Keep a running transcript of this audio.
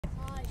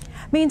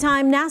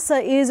Meantime,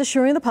 NASA is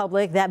assuring the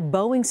public that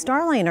Boeing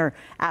Starliner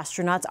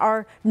astronauts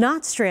are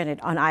not stranded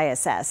on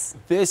ISS.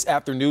 This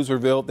after news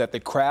revealed that the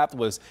craft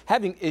was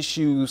having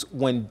issues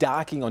when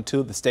docking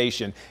onto the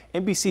station.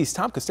 NBC's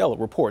Tom Costello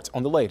reports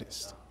on the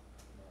latest.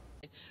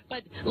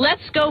 But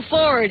let's go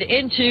forward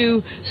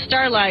into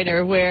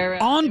Starliner,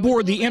 where on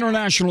board the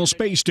International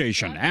Space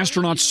Station,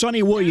 astronauts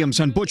Sonny Williams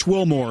and Butch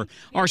Wilmore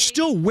are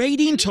still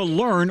waiting to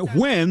learn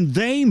when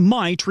they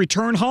might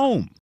return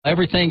home.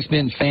 Everything's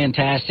been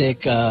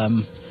fantastic.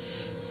 The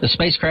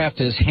spacecraft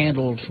is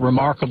handled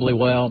remarkably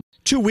well.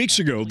 2 weeks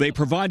ago, they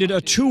provided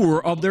a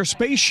tour of their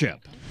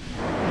spaceship.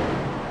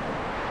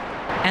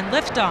 And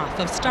liftoff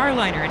of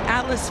Starliner and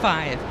Atlas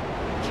V,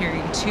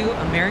 carrying 2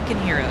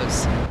 American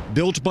heroes.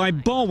 Built by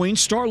Boeing,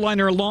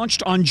 Starliner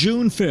launched on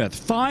June 5th,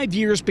 5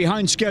 years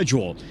behind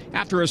schedule,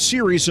 after a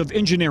series of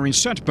engineering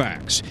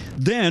setbacks.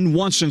 Then,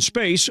 once in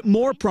space,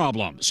 more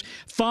problems.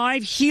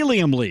 5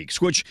 helium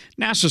leaks, which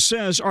NASA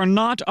says are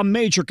not a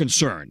major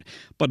concern.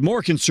 But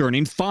more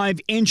concerning, 5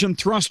 engine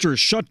thrusters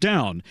shut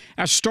down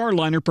as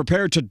Starliner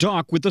prepared to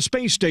dock with the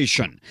space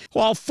station.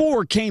 While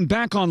 4 came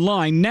back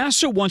online,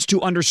 NASA wants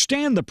to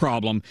understand the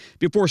problem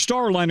before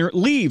Starliner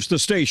leaves the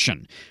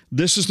station.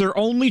 This is their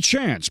only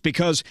chance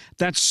because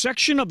that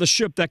section of the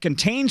ship that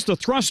contains the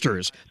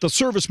thrusters, the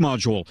service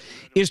module,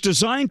 is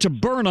designed to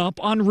burn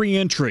up on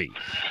re-entry.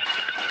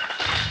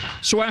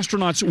 So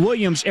astronauts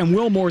Williams and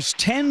Wilmore's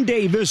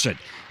 10-day visit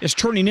is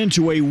turning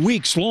into a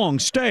weeks-long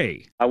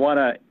stay. I want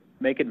to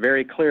make it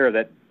very clear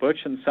that Butch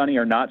and Sonny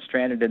are not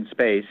stranded in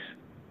space.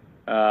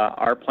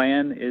 Our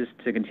plan is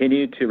to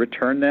continue to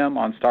return them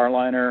on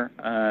Starliner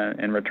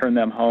and return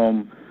them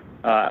home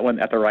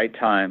at the right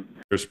time.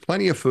 There's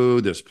plenty of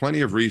food, there's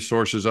plenty of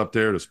resources up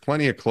there, there's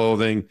plenty of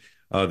clothing.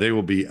 They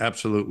will be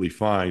absolutely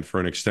fine for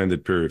an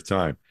extended period of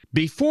time.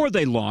 Before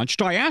they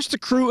launched, I asked the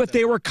crew if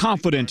they were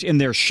confident in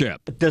their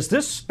ship. Does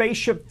this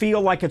spaceship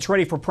feel like it's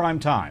ready for prime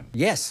time?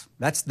 Yes,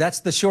 that's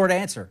the short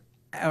answer.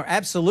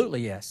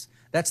 Absolutely yes.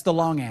 That's the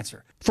long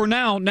answer. For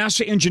now,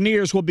 NASA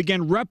engineers will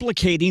begin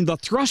replicating the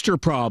thruster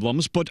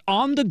problems, but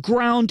on the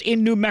ground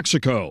in New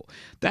Mexico.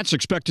 That's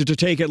expected to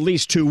take at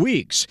least 2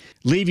 weeks,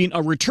 leaving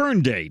a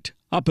return date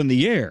up in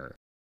the air.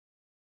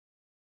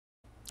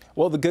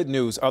 Well, the good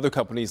news, other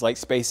companies like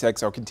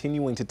SpaceX are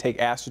continuing to take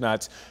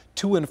astronauts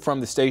to and from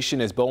the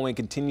station as Boeing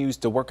continues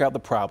to work out the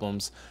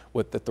problems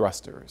with the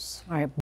thrusters. All right.